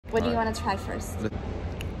What do you want to try first?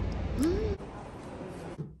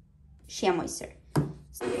 Shea moisture.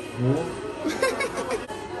 What?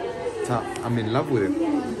 I'm in love with it.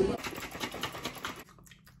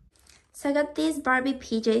 So I got these Barbie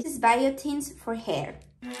PJs. This is biotins for hair.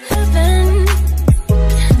 Heaven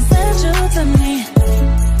sent you to me.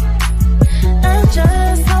 I'm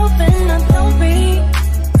just hoping I don't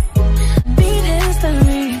beat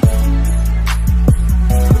history.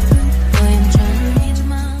 I'm trying to reach your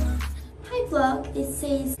mama. Hi vlog, this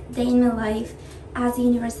is day in my life as a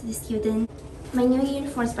university student. My new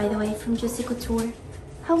uniforms, by the way, from YOUUU Couture.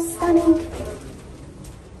 How stunning!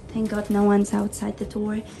 Thank God no one's outside the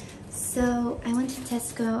door. So I went to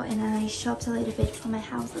Tesco and I shopped a little bit from my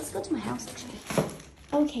house. Let's go to my house actually.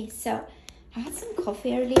 Okay, so I had some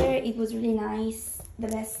coffee earlier. It was really nice, the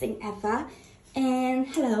best thing ever. And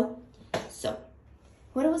hello. So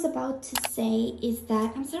what I was about to say is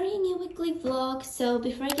that I'm starting a new weekly vlog. So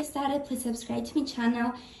before I get started, please subscribe to my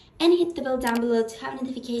channel and hit the bell down below to have a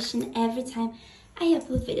notification every time I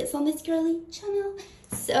upload videos on this girly channel.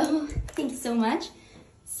 So thank you so much.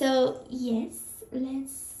 So yes,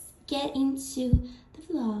 let's get into the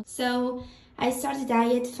vlog. So I started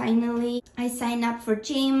diet finally. I signed up for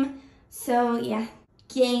gym. So yeah,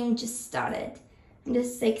 game just started. I'm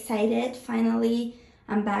just so excited. Finally,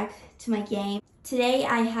 I'm back to my game. Today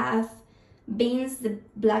I have beans, the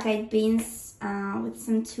black-eyed beans with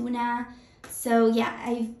some tuna. So yeah,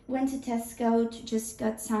 I went to Tesco to just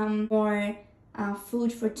got some more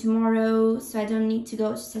food for tomorrow, so I don't need to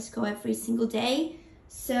go to Tesco every single day.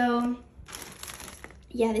 So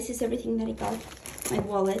yeah, this is everything that I got. My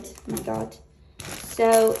wallet, oh my God.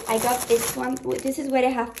 So I got this one. This is what I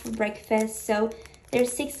have for breakfast. So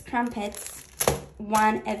there's 6 crumpets,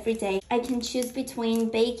 one every day. I can choose between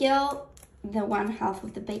bagel, the 1/2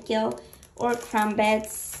 of the bagel, or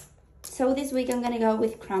crumpets. So this week I'm gonna go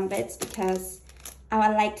with crumpets because I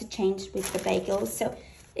would like to change with the bagels. So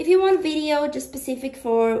if you want video just specific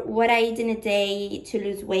for what I eat in a day to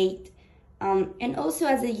lose weight, and also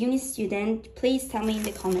as a uni student, please tell me in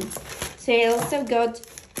the comments. So I also got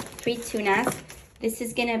 3 tunas. This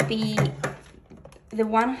is gonna be, the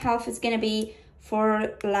 1/2 is gonna be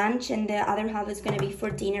for lunch and the other half is gonna be for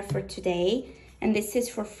dinner for today. And this is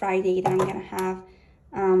for Friday that I'm gonna have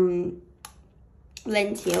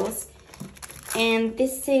lentils. And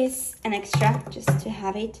this is an extra just to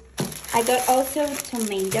have it. I got also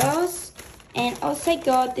tomatoes, and also I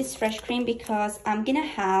got this fresh cream because I'm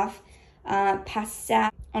gonna have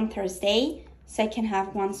pasta on Thursday, so I can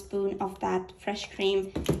have 1 spoon of that fresh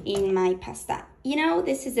cream in my pasta. You know,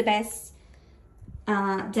 this is the best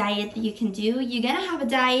diet that you can do. You're gonna have a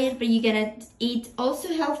diet, but you're gonna eat also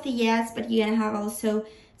healthy, yes, but you're gonna have also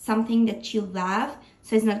something that you love,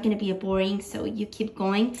 so it's not gonna be a boring, so you keep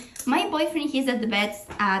going. My boyfriend, he's at the best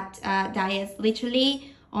at diets.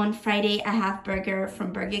 Literally on Friday I have burger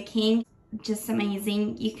from Burger King, just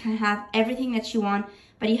amazing. You can have everything that you want,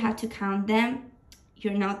 but you have to count them.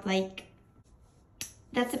 You're not like,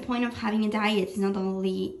 that's the point of having a diet. It's not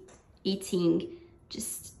only eating,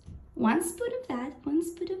 just 1 spoon of that, 1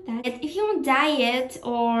 spoon of that. If you want diet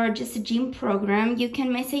or just a gym program, you can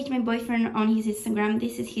message my boyfriend on his Instagram.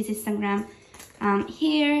 This is his Instagram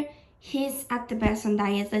here. He's at the best on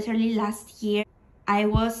diet. Literally last year I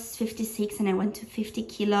was 56 and I went to 50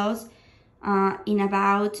 kilos in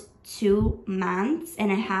about 2 months,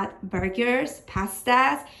 and I had burgers,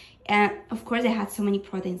 pastas, and of course I had so many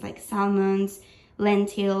proteins like salmons,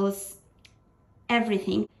 lentils,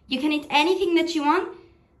 everything. You can eat anything that you want,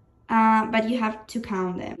 but you have to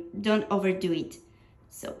count them. Don't overdo it.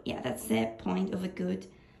 So yeah, that's the point of a good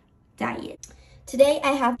diet. Today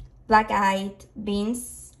I have black-eyed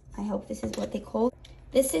beans. I hope this is what they call.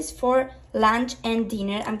 This is for lunch and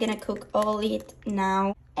dinner. I'm gonna cook all it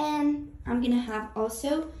now. And I'm gonna have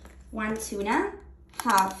also 1 tuna,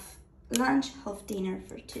 half lunch, half dinner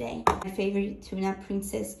for today. My favorite tuna,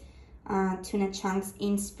 Princess tuna chunks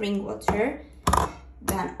in spring water.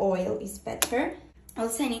 Than oil is better.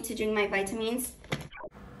 Also, I need to drink my vitamins.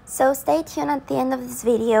 So stay tuned at the end of this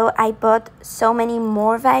video. I bought so many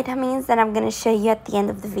more vitamins that I'm gonna show you at the end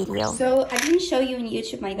of the video. So I didn't show you in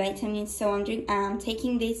YouTube my vitamins, so I'm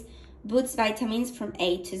taking these Boots vitamins from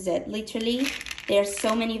A to Z. Literally, there are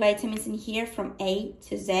so many vitamins in here from A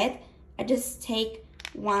to Z. I just take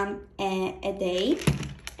 1 a day.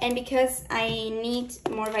 And because I need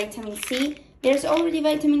more vitamin C, there's already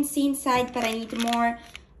vitamin C inside, but I need more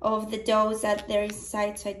of the dose that there is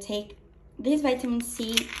inside, so I take this vitamin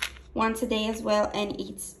C once a day as well, and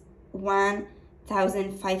it's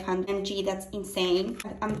 1,500 mg. That's insane.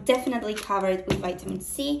 I'm definitely covered with vitamin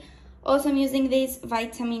C. Also, I'm using this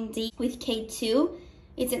vitamin D with K2,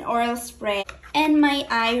 It's an oral spray. And my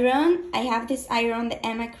iron, I have this iron, the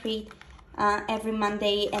Emma Creed, every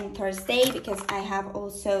Monday and Thursday because I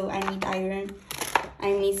need iron.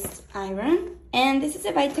 I miss iron. And this is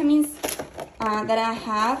the vitamins that I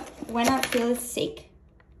have when I feel sick.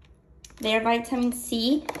 They're vitamin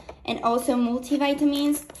C and also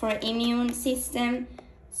multivitamins for immune system.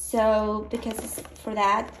 So because it's for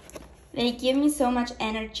that, they give me so much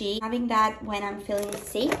energy. Having that when I'm feeling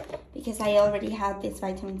sick, because I already have this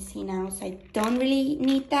vitamin C now, so I don't really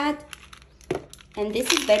need that. And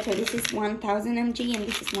this is better. This is 1000 mg and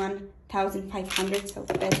this is 1500, so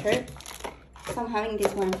it's better. So I'm having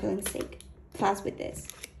this when I'm feeling sick, plus with this.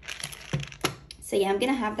 So yeah, I'm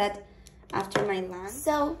gonna have that after my lunch.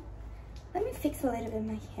 So let me fix a little bit of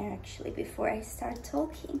my hair actually before I start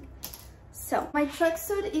talking. So my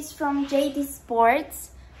tracksuit is from JD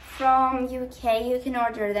Sports from UK. You can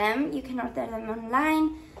order them. You can order them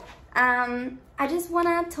online. I just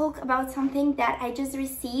wanna talk about something that I just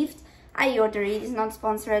received. I ordered it. It's not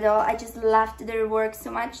sponsored at all. I just loved their work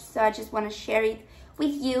so much, so I just wanna share it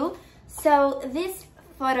with you. So this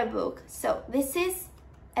photo book. So this is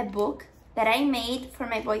a book that I made for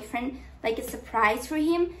my boyfriend, like a surprise for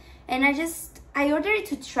him. And I ordered it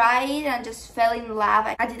to try it and just fell in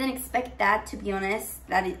love. I didn't expect that, to be honest,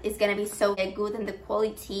 that it's gonna be so good and the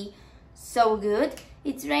quality so good.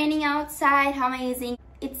 It's raining outside, how amazing.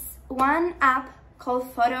 It's one app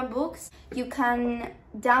called Photo Books. You can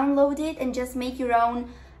download it and just make your own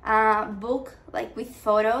book, like with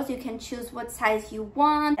photos. You can choose what size you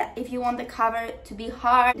want, if you want the cover to be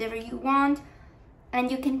hard, whatever you want. And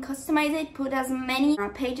you can customize it, put as many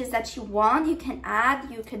pages that you want. You can add,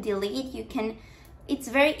 you can delete, it's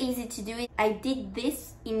very easy to do it. I did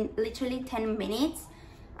this in literally 10 minutes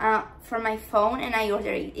for my phone and I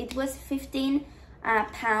ordered it. It was 15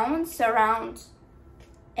 pounds, so around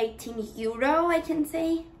 18 euro, I can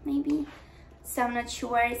say, maybe. So I'm not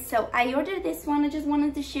sure. So I ordered this one, I just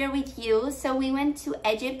wanted to share with you. So we went to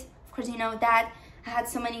Egypt, of course you know that. I had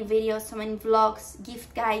so many videos, so many vlogs,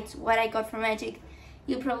 gift guides, what I got from Egypt.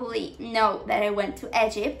 You probably know that I went to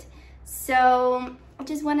Egypt. So I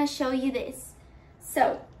just want to show you this.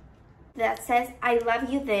 So that says, I love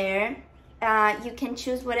you there. You can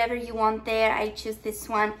choose whatever you want there. I choose this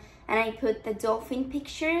one and I put the dolphin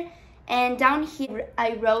picture. And down here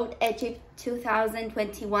I wrote Egypt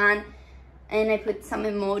 2021 and I put some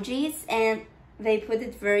emojis and they put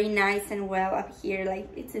it very nice and well up here. Like,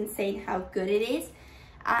 it's insane how good it is.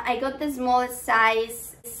 I got the smallest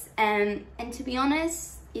size and to be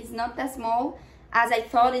honest, it's not that small as I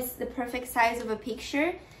thought. It's the perfect size of a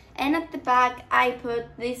picture. And at the back I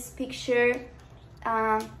put this picture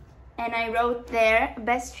and I wrote there,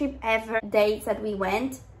 best trip ever, dates that we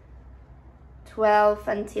went, 12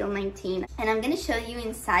 until 19. And I'm gonna show you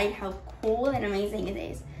inside how cool and amazing it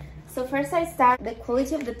is. So first I start, the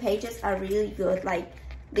quality of the pages are really good, like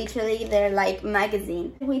literally they're like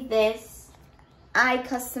magazine. With this I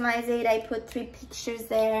customize it. I put 3 pictures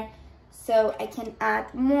there so I can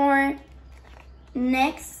add more.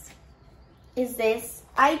 Next is this.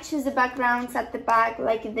 I choose the backgrounds at the back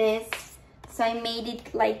like this, so I made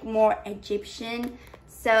it like more Egyptian.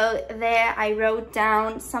 So there I wrote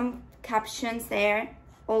down some captions there,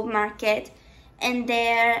 Old Market, and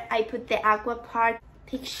there I put the aqua park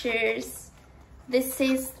pictures. This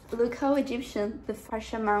is, look how Egyptian, the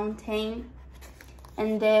Farsha mountain,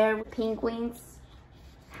 and there penguins.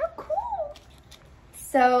 How cool!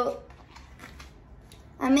 So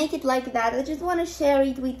I make it like that. I just want to share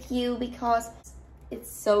it with you because it's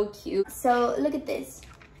so cute. So look at this.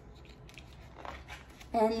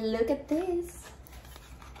 And look at this.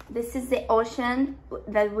 This is the ocean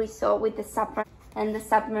that we saw with the submarine and the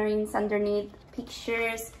submarines underneath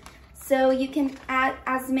pictures. So you can add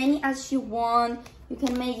as many as you want. You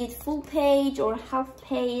can make it full page or half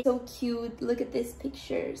page. So cute. Look at these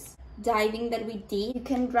pictures. Diving that we did. You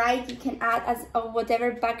can write, you can add as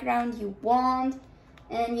whatever background you want,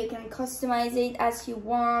 and you can customize it as you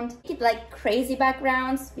want. Make it like crazy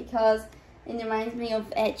backgrounds because it reminds me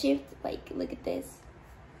of Egypt. Like, look at this.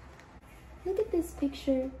 Look at this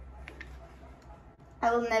picture.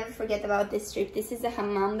 I will never forget about this trip. This is the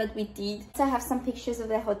hammam that we did. So I have some pictures of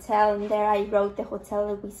the hotel, and there I wrote the hotel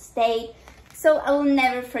that we stayed. So I will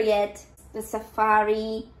never forget the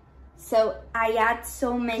safari. So I add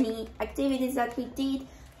so many activities that we did.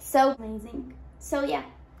 So amazing. So yeah,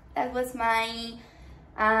 that was my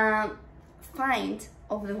find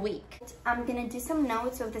of the week. I'm gonna do some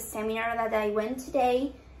notes of the seminar that I went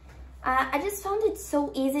today. I just found it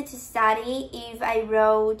so easy to study if I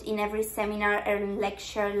wrote in every seminar or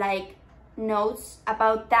lecture like notes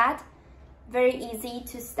about that. very easy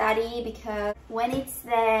to study because when it's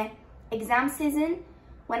the exam season,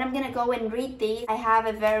 when I'm gonna go and read this, I have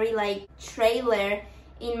a very like trailer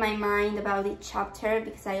in my mind about each chapter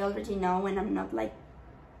because I already know and I'm not like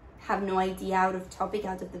have no idea out of topic,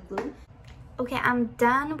 out of the blue. Okay, I'm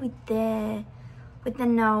done with the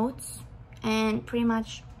notes and pretty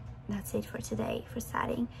much that's it for today for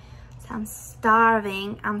studying. So I'm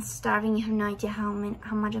starving. You have no idea how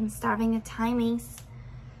much I'm starving. The timings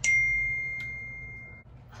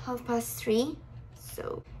 3:30.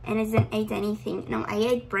 So, and I didn't eat anything. No, I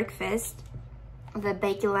ate breakfast, the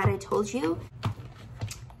bagel that I told you.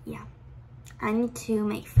 Yeah, I need to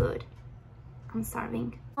make food. I'm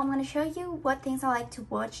starving. I'm gonna show you what things I like to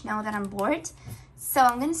watch now that I'm bored. So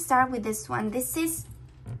I'm gonna start with this one. This is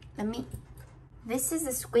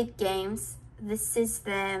the Squid Games. This is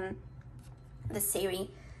the series,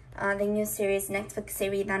 the new series, Netflix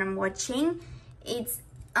series that I'm watching. It's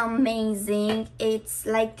amazing. It's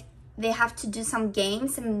like they have to do some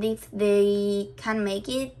games, and if they can't make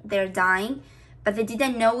it, they're dying. But they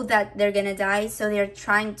didn't know that they're gonna die, so they're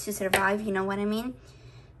trying to survive, you know what I mean?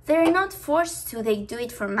 They're not forced to, they do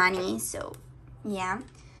it for money, so yeah.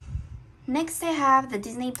 Next I have the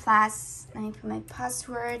Disney Plus. Let me put my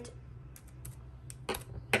password.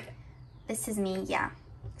 This is me, yeah.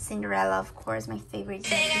 Cinderella, of course, my favorite.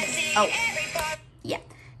 Oh, yeah.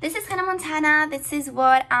 This is Hannah Montana. This is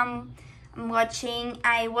what I'm watching.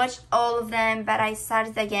 I watched all of them, but I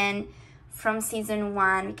started again from season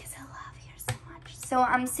 1 because I love her so much. So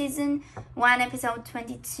I'm season 1, episode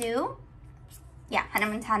 22. Yeah, Hannah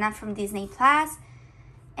Montana from Disney Plus.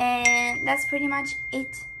 And that's pretty much it.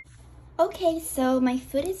 Okay, so my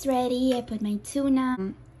food is ready. I put my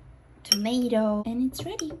tuna, tomato, and it's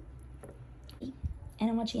ready. And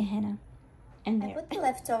I'm watching Hannah. And I put the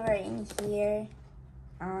leftover in here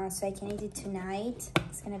so I can eat it tonight.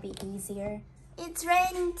 It's gonna be easier. It's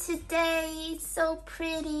raining today. It's so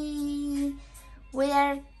pretty. We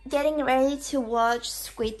are getting ready to watch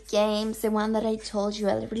Squid Games, the one that I told you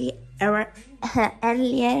earlier.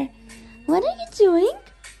 What are you doing?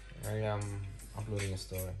 I am uploading a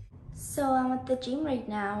story. So I'm at the gym right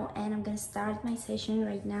now and I'm gonna start my session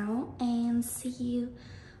right now and see you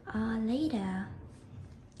later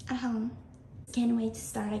at home. Can't wait to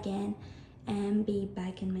start again and be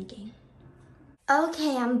back in my game.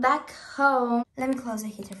 Okay, I'm back home. Let me close the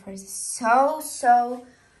heater first. It's so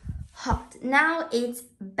hot. Now it's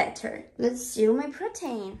better. Let's do my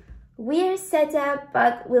protein. Weird setup,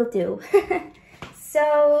 but we'll do.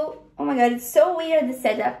 So, oh my god, it's so weird, the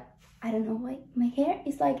setup. I don't know why my hair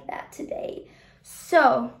is like that today.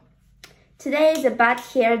 So, today is a bad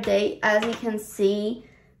hair day, as you can see.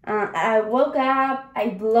 I woke up, I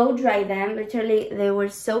blow dried them. Literally, they were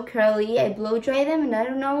so curly. I blow dried them, and I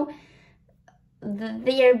don't know,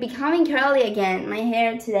 they are becoming curly again. My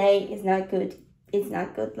hair today is not good. It's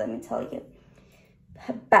not good, let me tell you.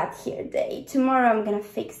 A bad hair day. Tomorrow, I'm gonna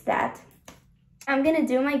fix that. I'm gonna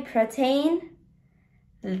do my protein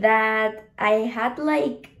that I had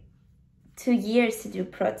like 2 years to do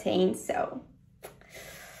protein, so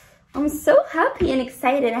I'm so happy and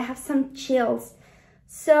excited. I have some chills.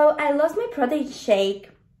 So I lost my protein shake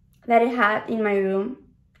that I had in my room.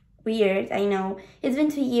 Weird, I know. It's been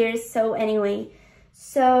 2 years, so anyway.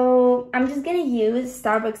 So I'm just gonna use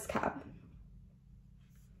Starbucks cup.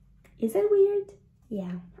 Is that weird?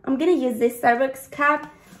 Yeah. I'm gonna use this Starbucks cup.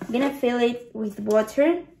 I'm gonna fill it with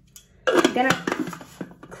water. I'm gonna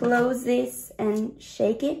close this and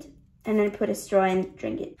shake it, and then put a straw and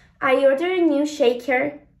drink it. I ordered a new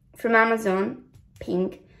shaker from Amazon,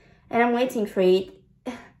 pink, and I'm waiting for it.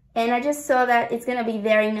 And I just saw that it's gonna be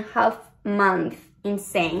there in half month.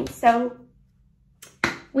 Insane. So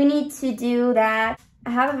we need to do that. I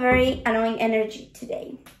have a very annoying energy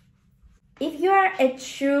today. If you are a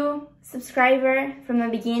true subscriber from the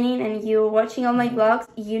beginning and you're watching all my vlogs,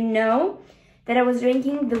 you know that I was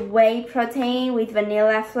drinking the whey protein with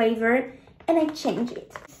vanilla flavor, and I changed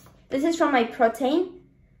it. This is from my protein.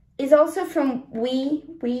 It's also from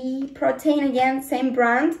YOUUU protein, again, same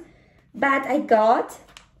brand, but I got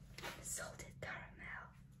salted caramel.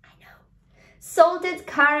 I know. Salted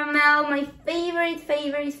caramel, my favorite.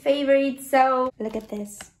 So look at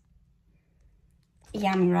this.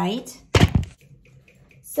 Yummy, right?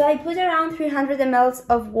 So I put around 300 ml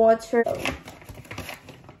of water.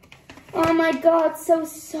 Oh my god, so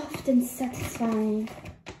soft and satisfying.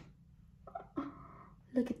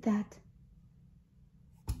 Look at that.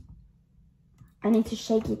 I need to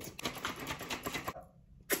shake it.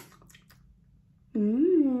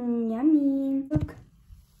 Yummy. Look.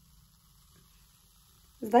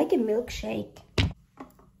 It's like a milkshake.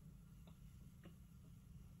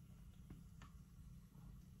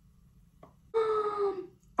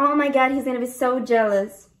 Oh my god, he's gonna be so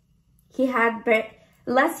jealous. He had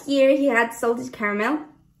last year he had salted caramel.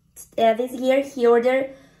 This year he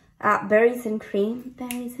ordered berries and cream.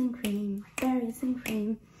 Berries and cream. Berries and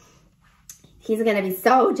cream. He's gonna be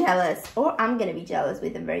so jealous. Or I'm gonna be jealous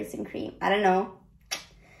with the berries and cream. I don't know.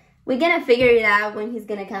 We're gonna figure it out when he's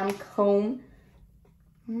gonna come home.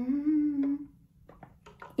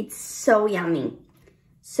 It's so yummy.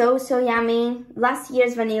 So yummy. Last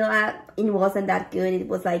year's vanilla, it wasn't that good. It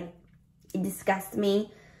was like, it disgusted me.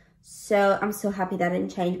 So I'm so happy that I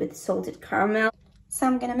didn't change with salted caramel. So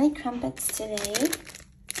I'm gonna make crumpets today.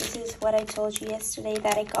 This is what I told you yesterday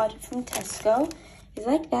that I got from Tesco. It's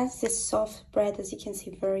like that's this soft bread, as you can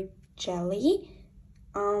see, very jelly.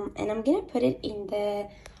 And I'm gonna put it in the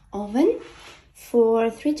oven for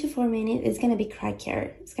 3 to 4 minutes. It's gonna be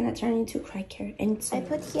cracker. It's gonna turn into cracker. And so I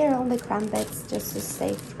put here all the crumpets just to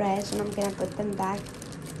stay fresh, and I'm gonna put them back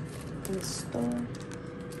in the store.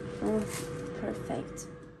 Oh, perfect.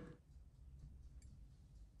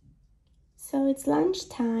 So it's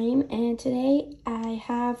lunchtime, and today I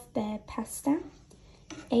have the pasta,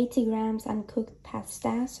 80 grams uncooked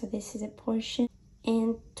pasta. So this is a portion,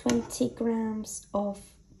 and 20 grams of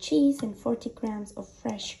cheese and 40 grams of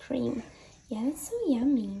fresh cream. Yeah, that's so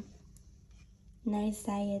yummy. Nice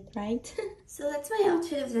diet, right? So that's my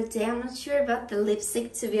outfit of the day. I'm not sure about the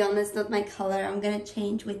lipstick, to be honest, not my color. I'm gonna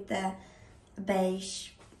change with the beige,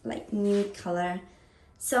 like nude color.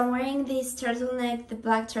 So I'm wearing this turtleneck, the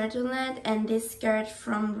black turtleneck, and this skirt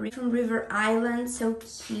from River Island, so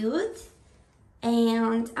cute.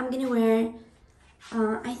 And I'm gonna wear,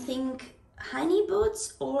 I think, honey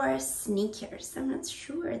boots or sneakers. I'm not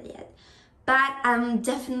sure yet. But I'm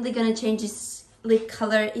definitely gonna change this lip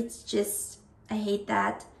color. It's just, I hate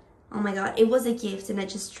that. Oh my god, it was a gift and I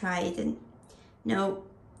just tried, and no,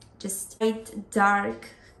 just light, dark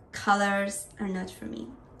colors are not for me.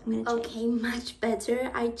 I'm gonna okay, much better.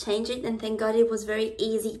 I changed it and thank god it was very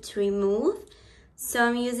easy to remove. So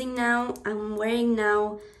I'm wearing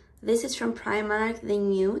now, this is from Primark, the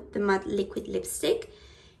nude, the matte liquid lipstick.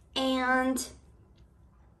 And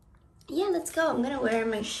yeah, let's go. I'm gonna wear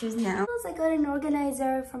my shoes now. I got an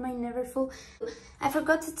organizer for my Neverfull. I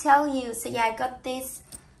forgot to tell you. So yeah, I got this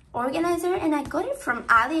organizer and I got it from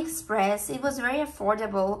AliExpress. It was very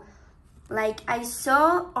affordable. Like, I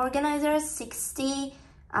saw organizer 60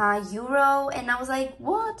 euro and I was like,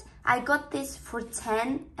 what? I got this for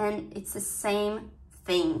 10 and it's the same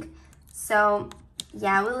thing. So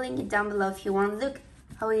yeah, I will link it down below if you want. Look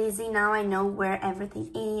how easy now I know where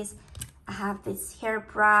everything is. I have this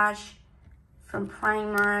hairbrush from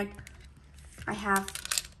Primark. I have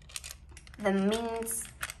the mints.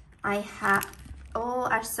 I have, all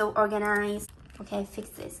are so organized. Okay, I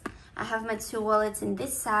fixed this. I have my 2 wallets in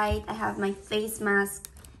this side. I have my face mask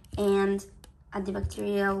and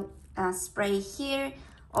antibacterial spray here.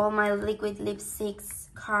 All my liquid lipsticks,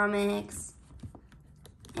 Carmex,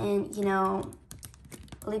 and you know,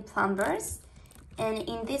 lip plumbers. And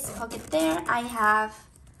in this pocket there, I have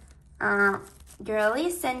Girly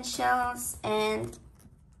essentials and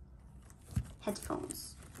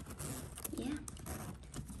headphones. Yeah,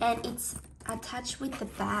 and it's attached with the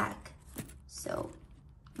bag, so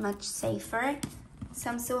much safer. So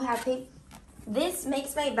I'm so happy. This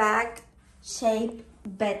makes my bag shape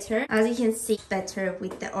better, as you can see, better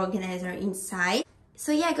with the organizer inside.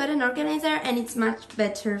 So yeah, I got an organizer and it's much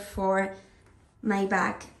better for my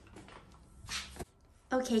bag.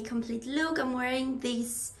 Okay, complete look. I'm wearing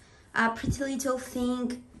this pretty little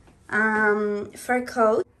thing fur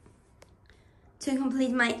coat to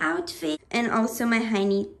complete my outfit, and also my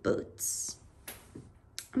high-knee boots.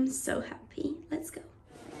 I'm so happy. Let's go.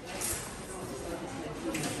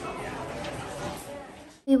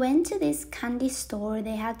 We went to this candy store.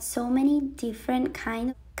 They had so many different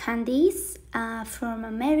kind of candies from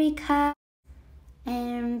America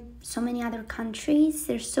and so many other countries.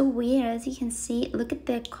 They're so weird, as you can see. Look at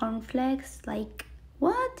the cornflakes, like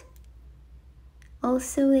what?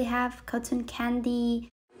 Also they have cotton candy.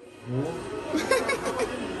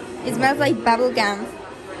 It smells like bubble gum.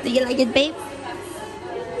 Do you like it, babe?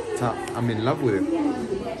 I'm in love with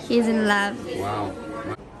it. He's in love. Wow.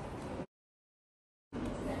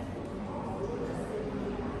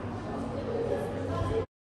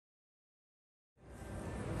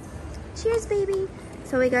 Cheers, baby.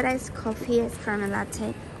 So we got iced coffee, iced caramel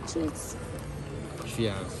latte. Cheers.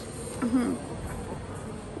 Cheers.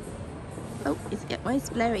 Oh, it's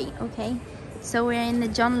blurry. Okay. So we're in the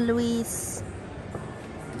John Lewis,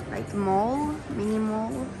 like, mall, mini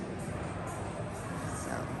mall.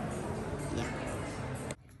 So yeah.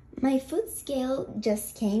 My food scale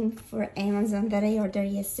just came for Amazon that I ordered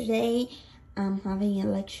yesterday. I'm having a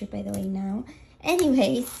lecture, by the way, now.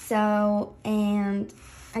 Anyway, so, and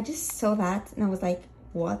I just saw that and I was like,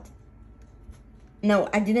 what? No,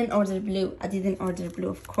 I didn't order blue. I didn't order blue,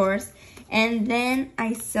 of course. And then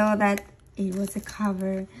I saw that it was a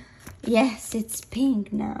cover. Yes, it's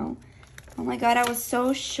pink now. Oh my god, I was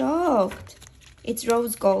so shocked. It's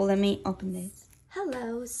rose gold. Let me open this.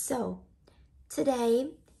 Hello, so today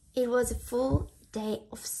it was a full day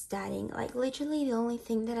of studying. Like literally the only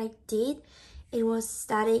thing that I did, it was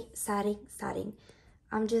studying.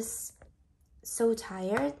 I'm just so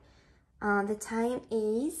tired. The time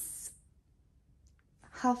is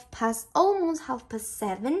almost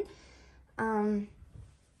 7:30.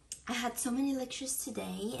 I had so many lectures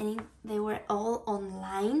today and they were all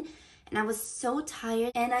online and I was so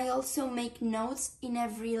tired, and I also make notes in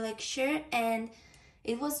every lecture and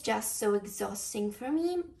it was just so exhausting for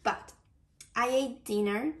me. But I ate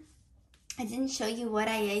dinner. I didn't show you what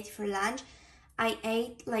I ate for lunch. I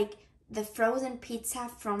ate like the frozen pizza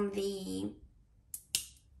from the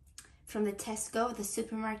Tesco, the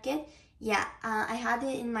supermarket. Yeah, I had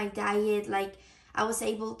it in my diet. Like I was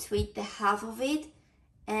able to eat the half of it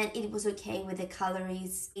and it was okay with the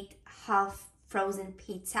calories. Ate half frozen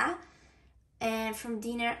pizza. And from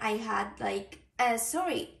dinner I had like,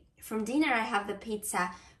 from dinner I have the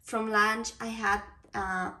pizza. From lunch I had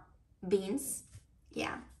beans.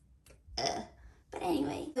 Yeah. But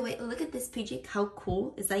anyway, wait, look at this PJ, how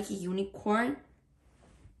cool. It's like a unicorn.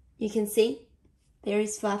 You can see, there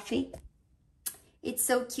is Fluffy. It's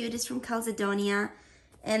so cute. It's from 𝐜𝐸𝐴𝐥𝐸𝐸.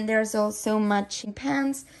 And there's also matching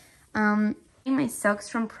pants. My socks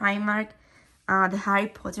from Primark, the Harry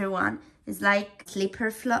Potter one, is like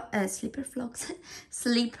sleeper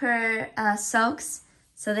socks.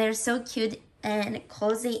 So they're so cute and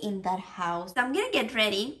cozy in that house. So I'm gonna get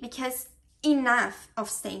ready because enough of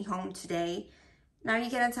staying home today. Now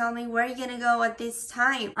you're gonna tell me where you're gonna go at this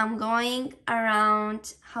time. I'm going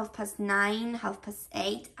around 9:30,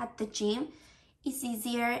 8:30 at the gym. It's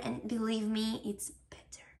easier and believe me, it's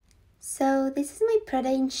better. So this is my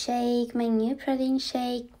protein shake, my new protein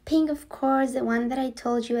shake. Pink, of course, the one that I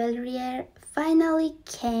told you earlier, finally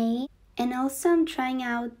came. And also I'm trying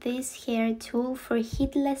out this hair tool for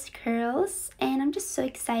heatless curls and I'm just so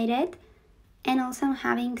excited. And also I'm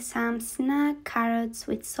having some snack carrots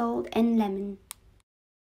with salt and lemon.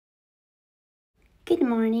 Good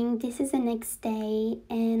morning, this is the next day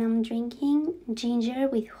and I'm drinking ginger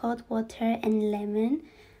with hot water and lemon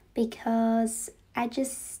because I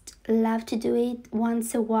just love to do it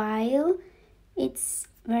once a while. It's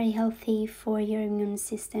very healthy for your immune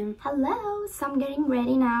system. Hello, so I'm getting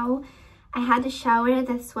ready now. I had a shower,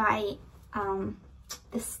 that's why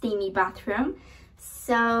the steamy bathroom.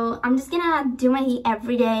 So I'm just gonna do my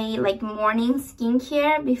everyday like morning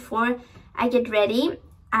skincare before I get ready.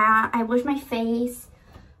 I wash my face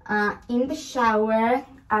in the shower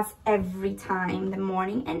as every time, the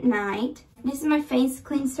morning and night. This is my face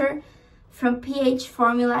cleanser from pH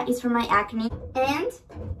Formula. It's for my acne. And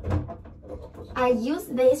I use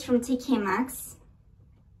this from TK Maxx.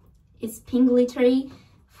 It's pink glittery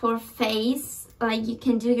for face. Like you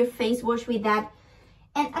can do your face wash with that.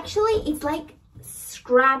 And actually it's like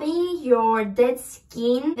scrubbing your dead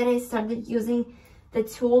skin. That I started using the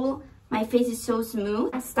tool. My face is so smooth.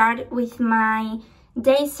 I start with my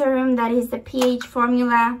day serum, that is the pH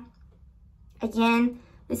Formula. Again,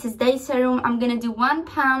 this is day serum. I'm gonna do 1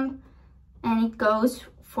 pump and it goes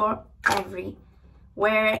for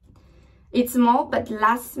everywhere. It's small but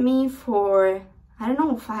lasts me for, I don't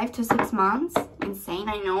know, 5 to 6 months. Insane,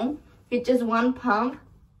 I know. It's just 1 pump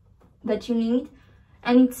that you need.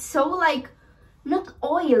 And it's so like, not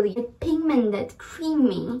oily, but pigmented,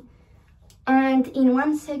 creamy. And in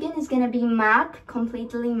 1 second it's gonna be matte,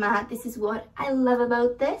 completely matte. This is what I love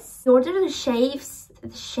about this. I ordered the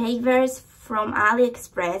shavers from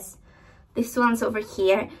AliExpress. This one's over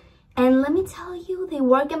here. And let me tell you, they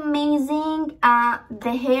work amazing.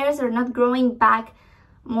 The hairs are not growing back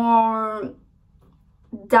more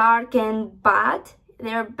dark and bad.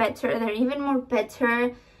 They're better, they're even more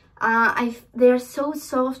better. They're so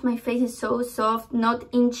soft, my face is so soft, not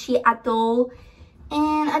itchy at all.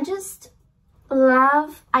 And I just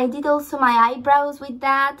love, I did also my eyebrows with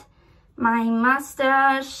that, my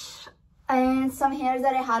mustache, and some hairs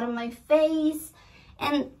that I had on my face.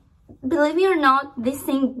 And believe it or not, this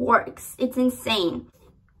thing works. It's insane.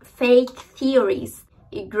 Fake theories.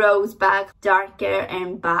 It grows back darker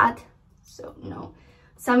and bad. So no.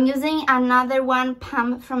 So I'm using another 1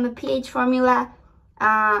 pump from the pH Formula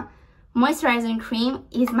moisturizing cream.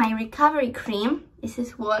 Is my recovery cream. This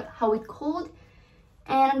is how it's called.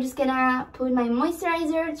 And I'm just gonna put my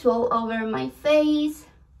moisturizer all over my face.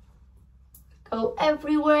 go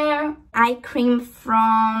everywhere. Eye cream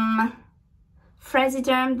from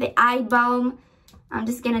Fresiderm, the eye balm. I'm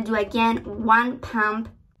just gonna do again 1 pump.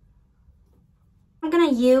 I'm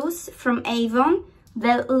gonna use from Avon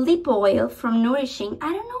the lip oil from Nourishing.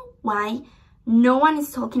 I don't know why no one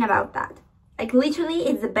is talking about that. Like literally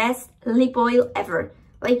it's the best lip oil ever.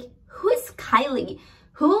 Like who is Kylie?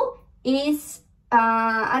 Who is,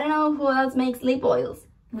 I don't know who else makes lip oils.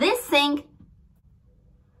 This thing,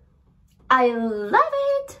 I love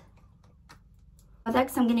it.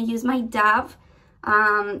 Next I'm gonna use my Dove,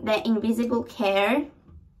 the Invisible Care,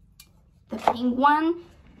 the pink one.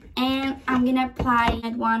 And I'm gonna apply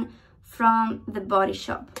that one from the Body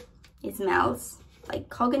Shop. It smells like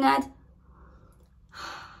coconut.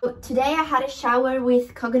 Today I had a shower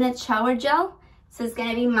with coconut shower gel, so it's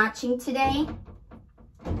gonna be matching today.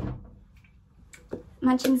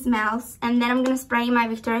 Matching smells. And then I'm gonna spray my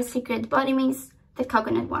Victoria's Secret Body Mist, the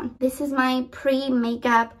coconut one. This is my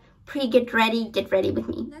pre-makeup, pre-get ready with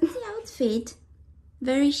me. That's the outfit.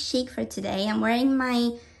 Very chic for today. I'm wearing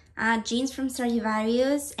my jeans from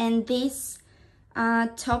Stradivarius and this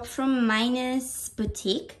top from Minus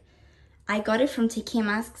Boutique. I got it from TK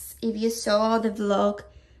Masks. If you saw the vlog,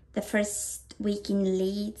 the first week in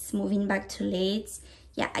Leeds, moving back to Leeds,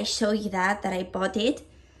 yeah, I show you that I bought it.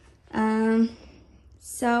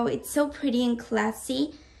 So it's so pretty and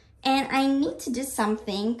classy, and I need to do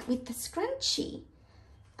something with the scrunchie.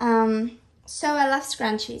 So I love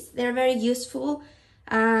scrunchies. They're very useful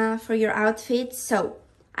for your outfit. So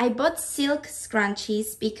I bought silk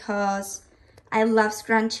scrunchies because I love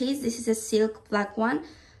scrunchies. This is a silk black one.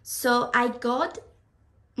 So I got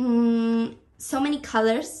so many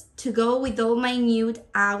colors to go with all my nude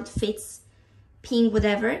outfits, pink,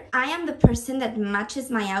 whatever. I am the person that matches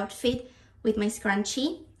my outfit with my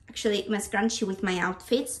scrunchie. Actually, my scrunchie with my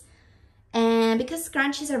outfits. And because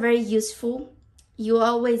scrunchies are very useful, you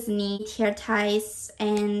always need hair ties,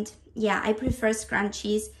 and yeah, I prefer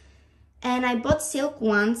scrunchies. And I bought silk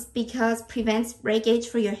ones because prevents breakage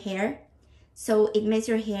for your hair. So it makes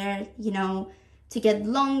your hair, you know, to get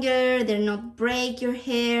longer. They're not break your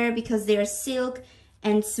hair because they're silk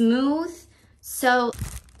and smooth. So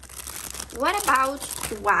what about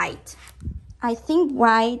white? I think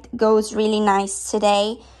white goes really nice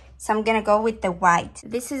today. So I'm gonna go with the white.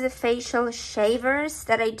 This is the facial shavers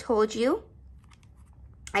that I told you.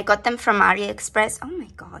 I got them from AliExpress. Oh my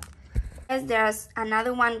God. There's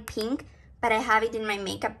another one pink, but I have it in my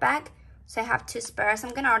makeup bag. So I have 2 spares.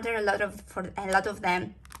 I'm gonna order a lot of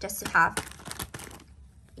them just to have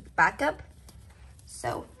backup.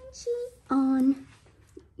 So on,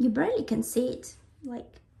 you barely can see it. Like,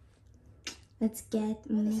 let's get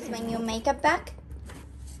this is my new makeup bag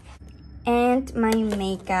and my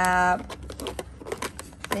makeup.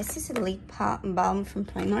 This is a lip balm from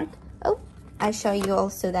Primark. Oh, I'll show you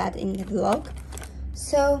also that in the vlog.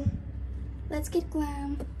 So let's get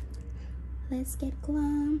glam. Let's get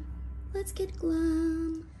glam. Let's get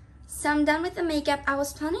glam. So I'm done with the makeup. I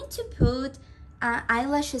was planning to put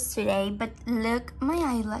eyelashes today, but look, my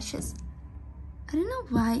eyelashes. I don't know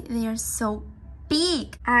why they are so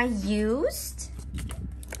big. I used,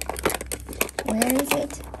 where is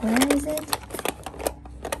it? Where is it?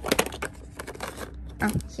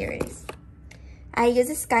 Oh, here it is. I used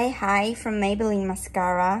a Sky High from Maybelline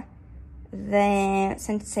mascara, the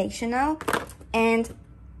Sensational, and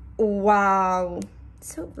wow,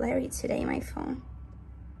 so blurry today, my phone.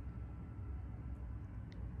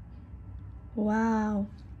 Wow.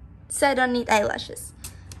 So I don't need eyelashes,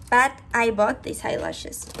 but I bought these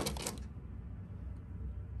eyelashes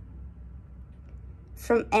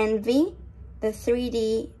from Envy, the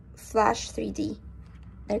 3D Flash 3D.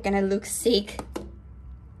 They're gonna look sick.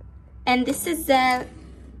 And this is the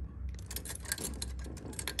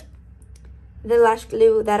lash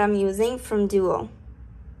glue that I'm using from Duo.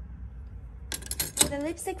 The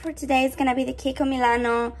lipstick for today is gonna be the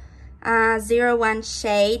𝐜𝐸𝐚𝐬 01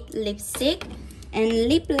 shade lipstick, and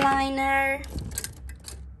lip liner,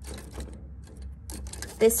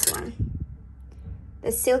 this one,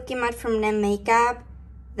 the Silky Matte from NEM Makeup,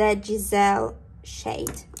 the Giselle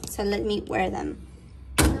shade. So let me wear them.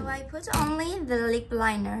 So I put only the lip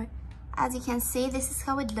liner. As you can see, this is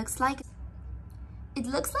how it looks like. It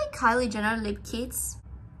looks like Kylie Jenner lip kits.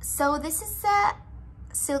 So this is a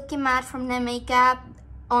Silky Matte from NEM Makeup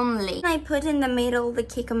only. I put in the middle the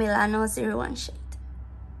𝐜𝐸𝐚𝐬 01 shade.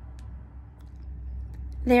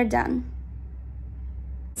 They're done.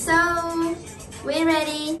 So we're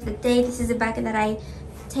ready. The day, this is the bag that I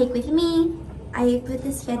take with me. I put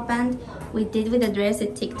this headband we did with Andreas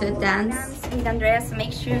at TikTok dance with Andreas.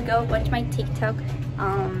 Make sure you go watch my TikTok.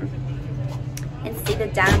 and see the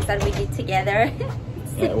dance that we did together.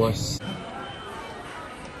 Yeah, it was.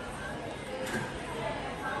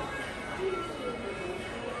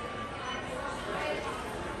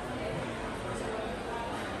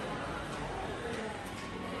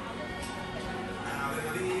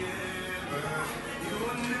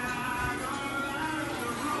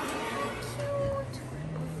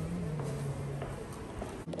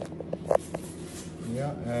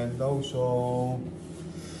 Yeah, and also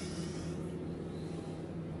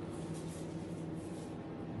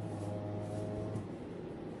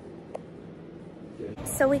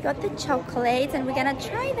So we got the chocolates and we're gonna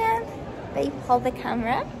try them. Babe, hold the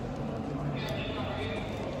camera.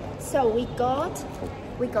 So we got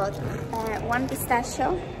one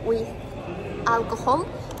pistachio with alcohol.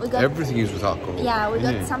 We got everything is with alcohol. Yeah, we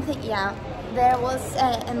got something. Yeah, there was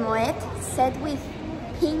a moet set with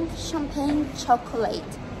pink champagne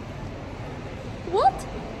chocolate. What?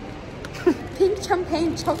 Pink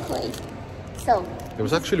champagne chocolate. So there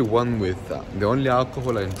was actually one with the only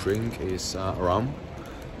alcohol I drink is rum.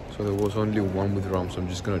 So there was only one with rum. So I'm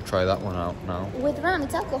just gonna try that one out now. With rum,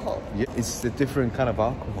 it's alcohol. Yeah, it's a different kind of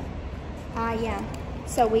alcohol. Yeah.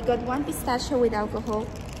 So we got one pistachio with alcohol,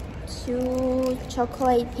 2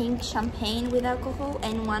 chocolate pink champagne with alcohol,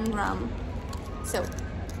 and 1 rum. So,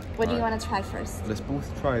 what do you want to try first? Let's both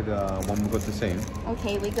try the one we got the same.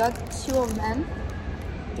 Okay, we got 2 of them.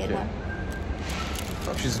 Get one.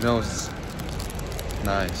 Oh, she smells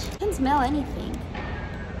nice. I can't smell anything.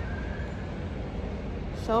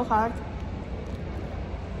 So hard.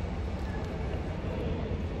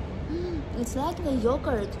 It's like the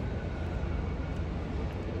yogurt.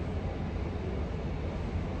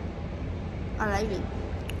 I like it.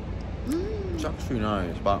 It's actually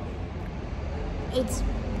nice, but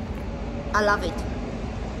I love it.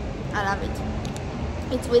 I love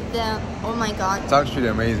it. It's with the, oh my god. it's actually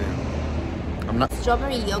amazing. I'm not.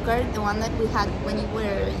 Strawberry yogurt, the one that we had when you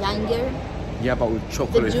were younger. Yeah, but with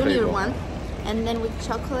chocolate The junior flavor. one. And then with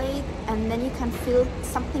chocolate, and then you can feel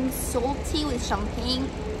something salty with champagne.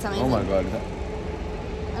 It's amazing. Oh my god.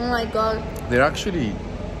 Oh my god. They're actually.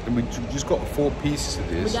 We just got 4 pieces of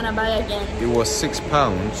this. We're gonna buy again. It was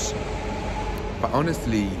 £6, but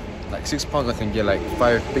honestly, like £6 I can get like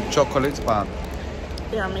 5 big chocolates, but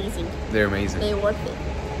They're amazing. they're amazing. They're worth it.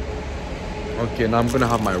 Okay, now I'm gonna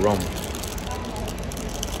have my rum.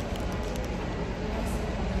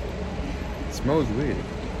 It smells weird.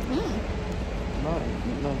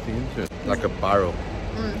 Nothing interesting. Like a barrel.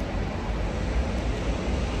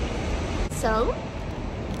 So,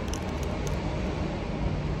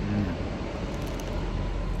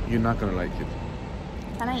 You're not gonna like it.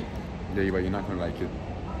 can I? Yeah, but you're not gonna like it.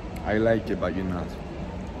 I like it, but you're not.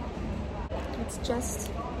 It's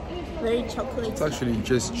just very chocolatey. It's actually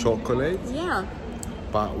just chocolate, Yeah,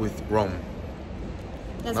 but with rum.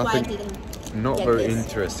 that's why I Nothing- didn't. Not Get very this.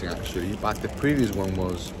 interesting actually, but the previous one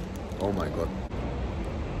was, oh my god.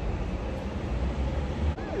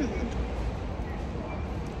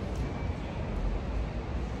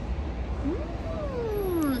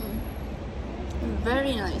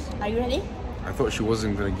 Very nice. Are you ready? I thought she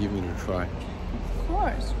wasn't gonna give me a try. Of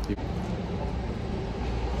course.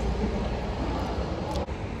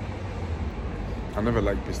 I never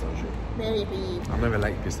liked pistachio. Very big. I never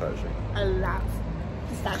liked pistachio. I love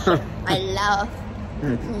pistachio. I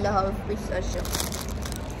love pistachio.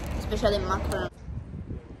 Especially macaron.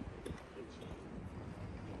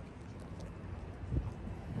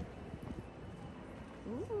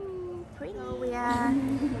 Ooh, pretty. So we are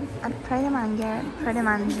at Pret a Manger.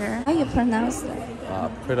 How you pronounce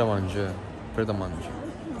that? Pret a Manger. Pret a Manger.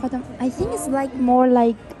 I think it's like more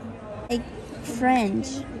like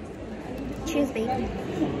French. Cheers, baby.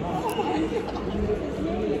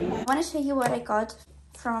 I want to show you what I got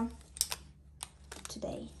from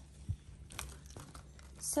today.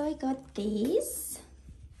 So I got these.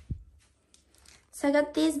 So I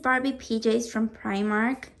got these Barbie PJs from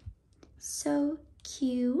Primark. So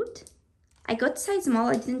cute. I got size small.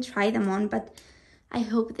 I didn't try them on, but I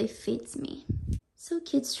hope they fit me. So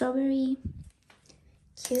cute, strawberry.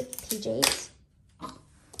 Cute PJs.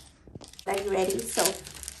 Are you ready? So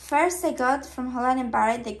first I got from Holland &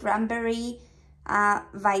 Barrett the cranberry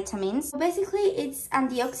vitamins. So basically it's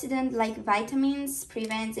antioxidant like vitamins,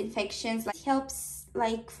 prevents infections, like helps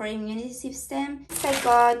like for immunity system. So I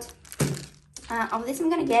got of this I'm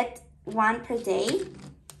gonna get 1 per day.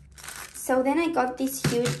 So then I got this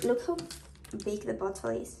huge, look how big the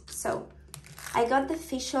bottle is. So I got the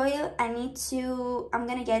fish oil. I'm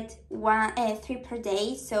gonna get 3 per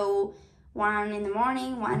day. So 1 in the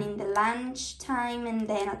morning, 1 in the lunch time, and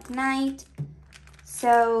then at night.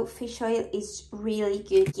 So fish oil is really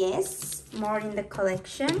good. Yes, more in the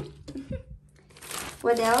collection.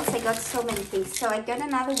 What else? I got so many things. So I got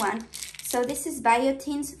another one. So this is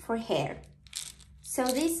biotins for hair. So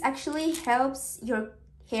this actually helps your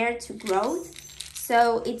hair to grow.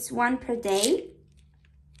 So it's 1 per day.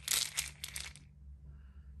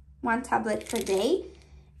 1 tablet per day.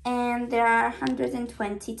 And there are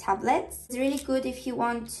 120 tablets. It's really good if you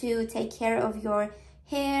want to take care of your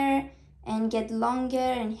hair and get longer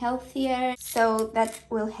and healthier. So that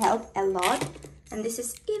will help a lot. And this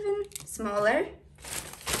is even smaller.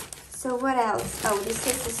 So what else? Oh, this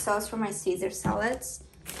is the sauce for my Caesar salads.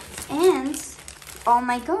 And, oh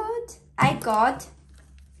my god, I got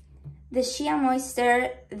the Shea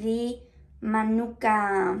Moisture, the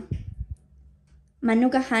Manuka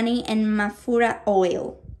honey and Mafura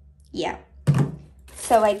oil. Yeah.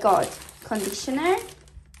 So I got conditioner,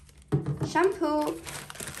 shampoo,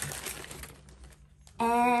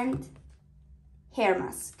 and hair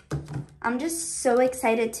mask. I'm just so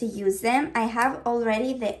excited to use them. I have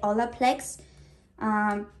already the Olaplex,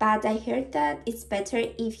 but I heard that it's better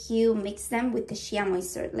if you mix them with the Shea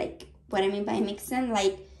Moisture. Like, what I mean by mix them,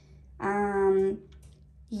 like,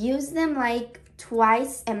 use them like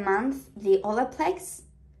twice a month, the Olaplex,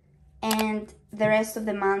 and the rest of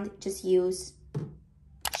the month just use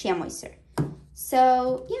Shea Moisture.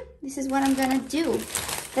 So yeah, this is what I'm gonna do.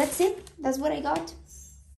 That's it. That's what I got.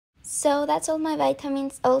 So that's all my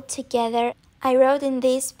vitamins all together. I wrote in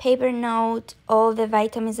this paper note all the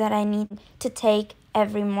vitamins that I need to take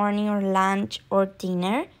every morning or lunch or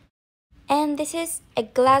dinner. And this is a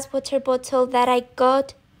glass water bottle that I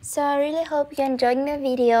got. So I really hope you're enjoying the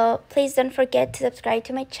video. Please don't forget to subscribe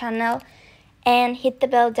to my channel and hit the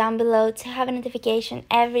bell down below to have a notification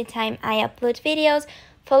every time I upload videos.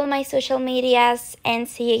 Follow my social medias and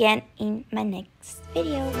see you again in my next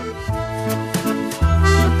video.